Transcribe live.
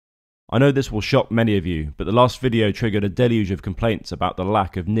I know this will shock many of you, but the last video triggered a deluge of complaints about the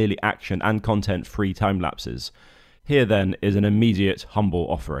lack of nearly action and content-free time lapses. Here then is an immediate, humble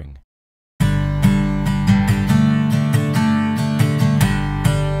offering.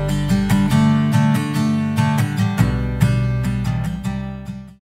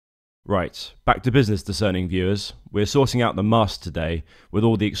 Right, back to business, discerning viewers. We're sorting out the mast today, with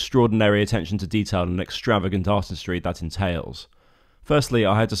all the extraordinary attention to detail and extravagant artistry that entails. Firstly,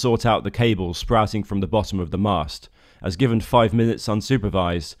 I had to sort out the cables sprouting from the bottom of the mast, as given 5 minutes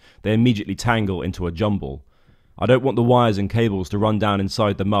unsupervised, they immediately tangle into a jumble. I don't want the wires and cables to run down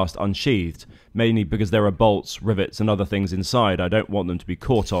inside the mast unsheathed, mainly because there are bolts, rivets and other things inside I don't want them to be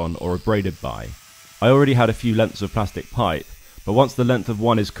caught on or abraded by. I already had a few lengths of plastic pipe, but once the length of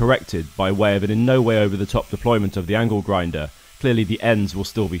one is corrected by way of an in no way over the top deployment of the angle grinder, clearly the ends will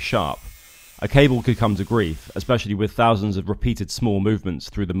still be sharp. A cable could come to grief, especially with thousands of repeated small movements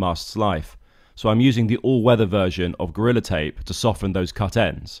through the mast's life, so I'm using the all-weather version of Gorilla Tape to soften those cut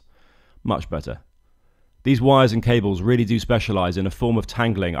ends. Much better. These wires and cables really do specialise in a form of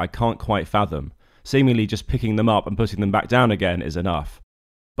tangling I can't quite fathom. Seemingly just picking them up and putting them back down again is enough.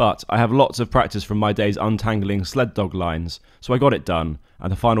 But I have lots of practice from my days untangling sled dog lines, so I got it done,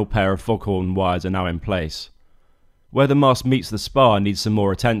 and the final pair of foghorn wires are now in place. Where the mast meets the spar needs some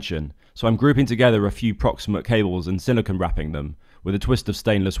more attention, so I'm grouping together a few proximate cables and silicone wrapping them, with a twist of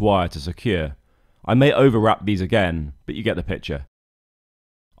stainless wire to secure. I may overwrap these again, but you get the picture.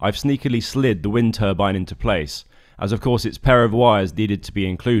 I've sneakily slid the wind turbine into place, as of course its pair of wires needed to be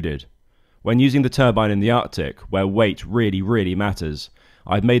included. When using the turbine in the Arctic, where weight really matters,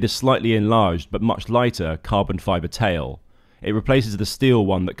 I've made a slightly enlarged but much lighter carbon fibre tail. It replaces the steel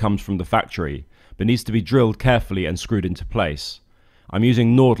one that comes from the factory, but needs to be drilled carefully and screwed into place. I'm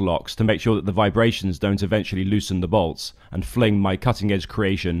using Nord locks to make sure that the vibrations don't eventually loosen the bolts and fling my cutting-edge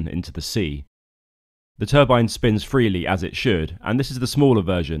creation into the sea. The turbine spins freely as it should, and this is the smaller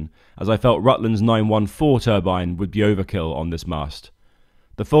version, as I felt Rutland's 914 turbine would be overkill on this mast.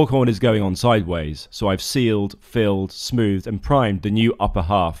 The foghorn is going on sideways, so I've sealed, filled, smoothed and primed the new upper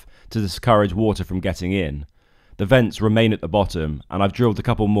half to discourage water from getting in. The vents remain at the bottom, and I've drilled a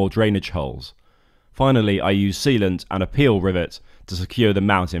couple more drainage holes. Finally, I use sealant and a peel rivet to secure the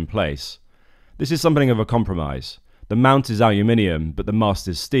mount in place. This is something of a compromise. The mount is aluminium, but the mast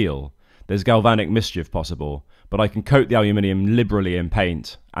is steel. There's galvanic mischief possible, but I can coat the aluminium liberally in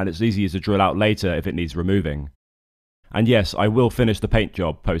paint, and it's easier to drill out later if it needs removing. And yes, I will finish the paint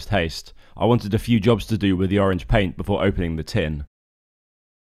job post-haste. I wanted a few jobs to do with the orange paint before opening the tin.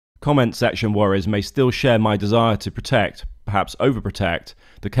 Comment section warriors may still share my desire to protect, perhaps overprotect,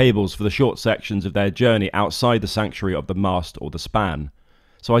 the cables for the short sections of their journey outside the sanctuary of the mast or the span.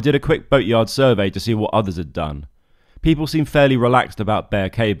 So I did a quick boatyard survey to see what others had done. People seem fairly relaxed about bare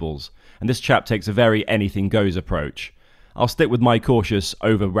cables, and this chap takes a very anything goes approach. I'll stick with my cautious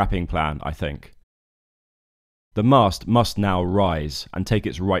over-wrapping plan, I think. The mast must now rise and take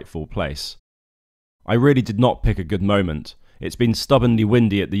its rightful place. I really did not pick a good moment. It's been stubbornly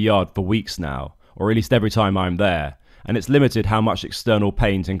windy at the yard for weeks now, or at least every time I'm there, and it's limited how much external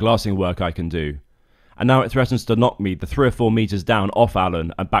paint and glassing work I can do. And now it threatens to knock me the 3 or 4 meters down off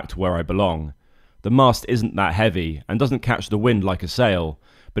Allen and back to where I belong. The mast isn't that heavy and doesn't catch the wind like a sail,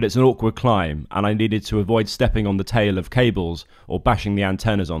 but it's an awkward climb and I needed to avoid stepping on the tail of cables or bashing the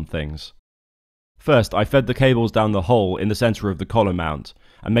antennas on things. First, I fed the cables down the hole in the centre of the collar mount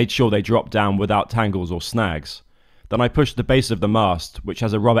and made sure they dropped down without tangles or snags. Then I pushed the base of the mast, which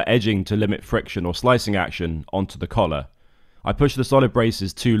has a rubber edging to limit friction or slicing action, onto the collar. I pushed the solid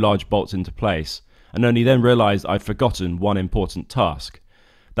brace's 2 large bolts into place, and only then realised I'd forgotten one important task.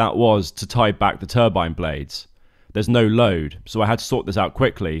 That was to tie back the turbine blades. There's no load, so I had to sort this out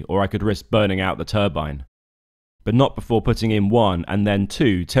quickly or I could risk burning out the turbine. But not before putting in 1 and then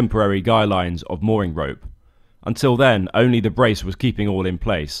 2 temporary guy lines of mooring rope. Until then, only the brace was keeping all in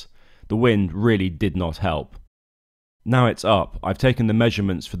place. The wind really did not help. Now it's up, I've taken the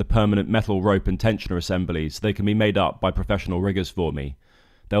measurements for the permanent metal rope and tensioner assemblies so they can be made up by professional riggers for me.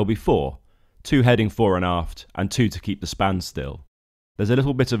 There will be 4, 2 heading fore and aft, and 2 to keep the span still. There's a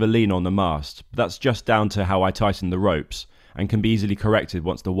little bit of a lean on the mast, but that's just down to how I tighten the ropes, and can be easily corrected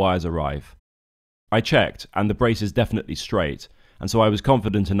once the wires arrive. I checked, and the brace is definitely straight, and so I was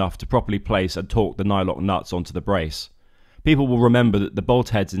confident enough to properly place and torque the nylock nuts onto the brace. People will remember that the bolt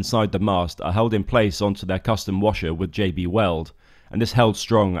heads inside the mast are held in place onto their custom washer with JB Weld, and this held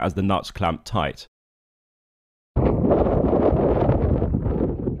strong as the nuts clamped tight.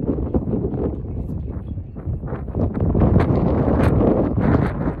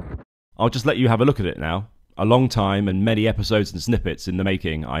 I'll just let you have a look at it now. A long time and many episodes and snippets in the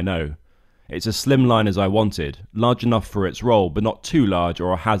making, I know. It's as slimline as I wanted, large enough for its role but not too large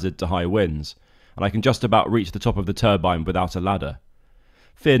or a hazard to high winds, and I can just about reach the top of the turbine without a ladder.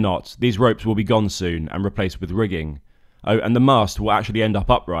 Fear not, these ropes will be gone soon and replaced with rigging. Oh, and the mast will actually end up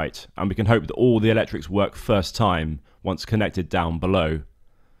upright, and we can hope that all the electrics work first time once connected down below.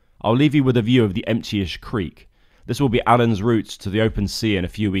 I'll leave you with a view of the empty-ish creek. This will be Alan's route to the open sea in a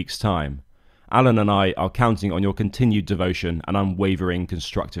few weeks' time. Alan and I are counting on your continued devotion and unwavering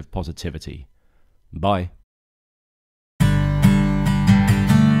constructive positivity. Bye.